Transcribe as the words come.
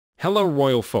Hello,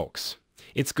 royal folks.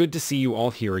 It's good to see you all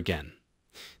here again.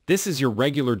 This is your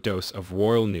regular dose of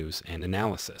royal news and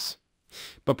analysis.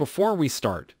 But before we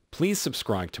start, please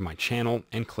subscribe to my channel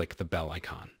and click the bell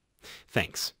icon.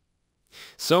 Thanks.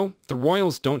 So, the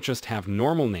royals don't just have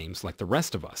normal names like the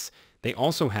rest of us, they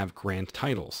also have grand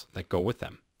titles that go with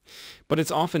them. But it's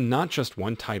often not just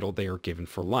one title they are given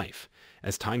for life.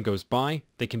 As time goes by,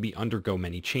 they can undergo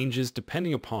many changes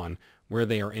depending upon where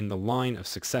they are in the line of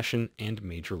succession and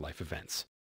major life events.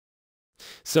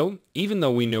 So, even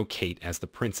though we know Kate as the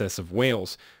Princess of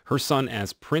Wales, her son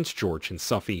as Prince George, and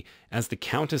Sophie as the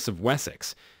Countess of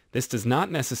Wessex, this does not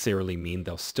necessarily mean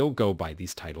they'll still go by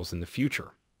these titles in the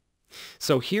future.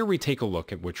 So here we take a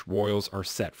look at which royals are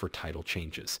set for title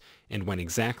changes, and when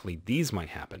exactly these might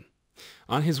happen.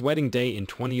 On his wedding day in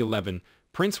 2011,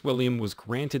 Prince William was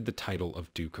granted the title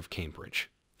of Duke of Cambridge.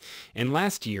 And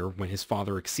last year, when his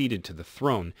father acceded to the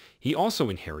throne, he also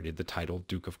inherited the title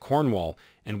Duke of Cornwall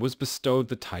and was bestowed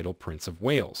the title Prince of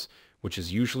Wales, which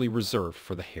is usually reserved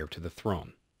for the heir to the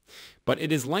throne. But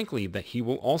it is likely that he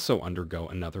will also undergo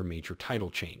another major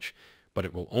title change, but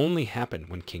it will only happen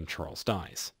when King Charles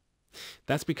dies.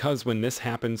 That's because when this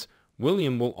happens,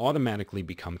 William will automatically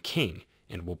become king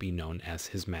and will be known as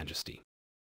His Majesty.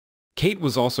 Kate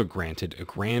was also granted a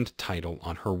grand title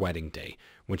on her wedding day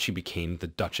when she became the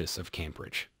Duchess of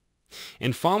Cambridge.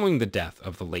 And following the death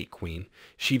of the late Queen,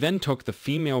 she then took the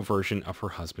female version of her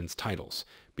husband's titles,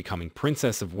 becoming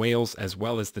Princess of Wales as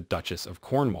well as the Duchess of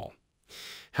Cornwall.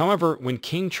 However, when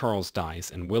King Charles dies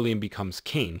and William becomes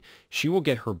king, she will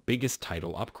get her biggest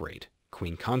title upgrade,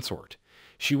 Queen Consort.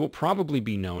 She will probably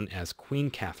be known as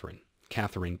Queen Catherine,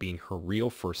 Catherine being her real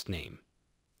first name.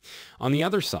 On the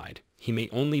other side, he may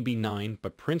only be 9,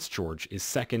 but Prince George is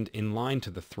second in line to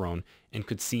the throne and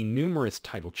could see numerous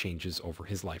title changes over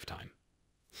his lifetime.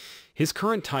 His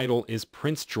current title is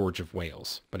Prince George of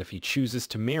Wales, but if he chooses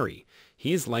to marry,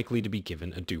 he is likely to be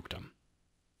given a dukedom.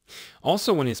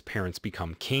 Also, when his parents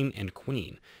become king and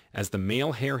queen, as the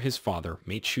male heir, his father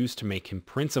may choose to make him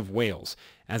Prince of Wales,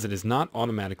 as it is not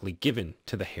automatically given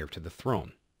to the heir to the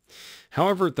throne.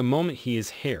 However, the moment he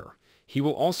is heir, he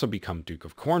will also become Duke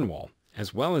of Cornwall,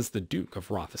 as well as the Duke of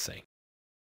Rothesay.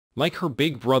 Like her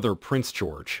big brother Prince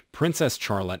George, Princess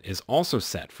Charlotte is also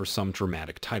set for some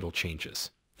dramatic title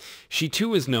changes. She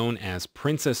too is known as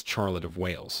Princess Charlotte of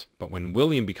Wales, but when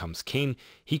William becomes king,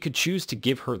 he could choose to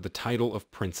give her the title of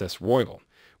Princess Royal,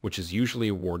 which is usually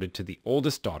awarded to the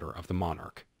oldest daughter of the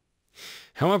monarch.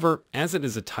 However, as it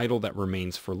is a title that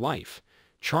remains for life,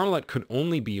 Charlotte could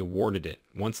only be awarded it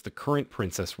once the current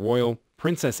Princess Royal,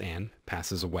 Princess Anne,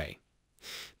 passes away.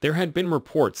 There had been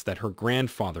reports that her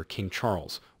grandfather, King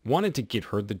Charles, wanted to give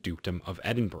her the Dukedom of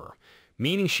Edinburgh,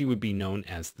 meaning she would be known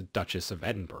as the Duchess of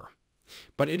Edinburgh.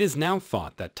 But it is now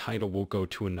thought that title will go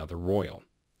to another royal.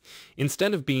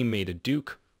 Instead of being made a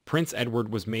duke, Prince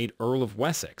Edward was made Earl of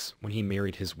Wessex when he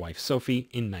married his wife Sophie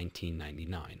in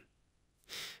 1999.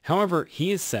 However,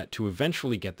 he is set to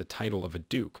eventually get the title of a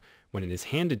duke when it is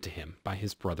handed to him by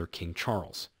his brother King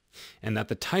Charles, and that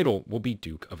the title will be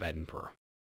Duke of Edinburgh.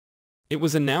 It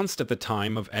was announced at the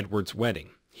time of Edward's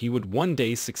wedding he would one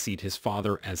day succeed his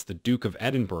father as the Duke of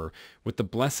Edinburgh with the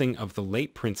blessing of the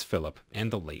late Prince Philip and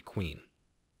the late Queen.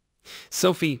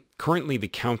 Sophie, currently the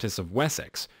Countess of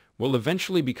Wessex, will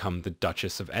eventually become the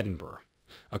Duchess of Edinburgh,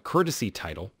 a courtesy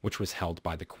title which was held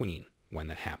by the Queen when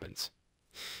that happens.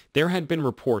 There had been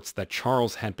reports that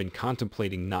Charles had been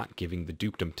contemplating not giving the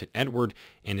dukedom to Edward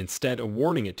and instead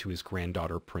awarding it to his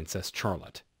granddaughter Princess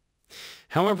Charlotte.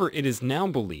 However, it is now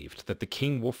believed that the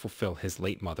king will fulfill his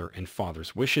late mother and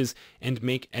father's wishes and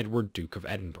make Edward Duke of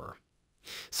Edinburgh.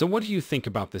 So what do you think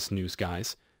about this news,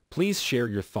 guys? Please share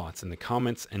your thoughts in the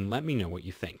comments and let me know what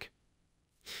you think.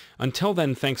 Until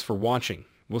then, thanks for watching.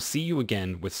 We'll see you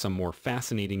again with some more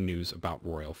fascinating news about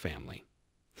royal family.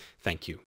 Thank you.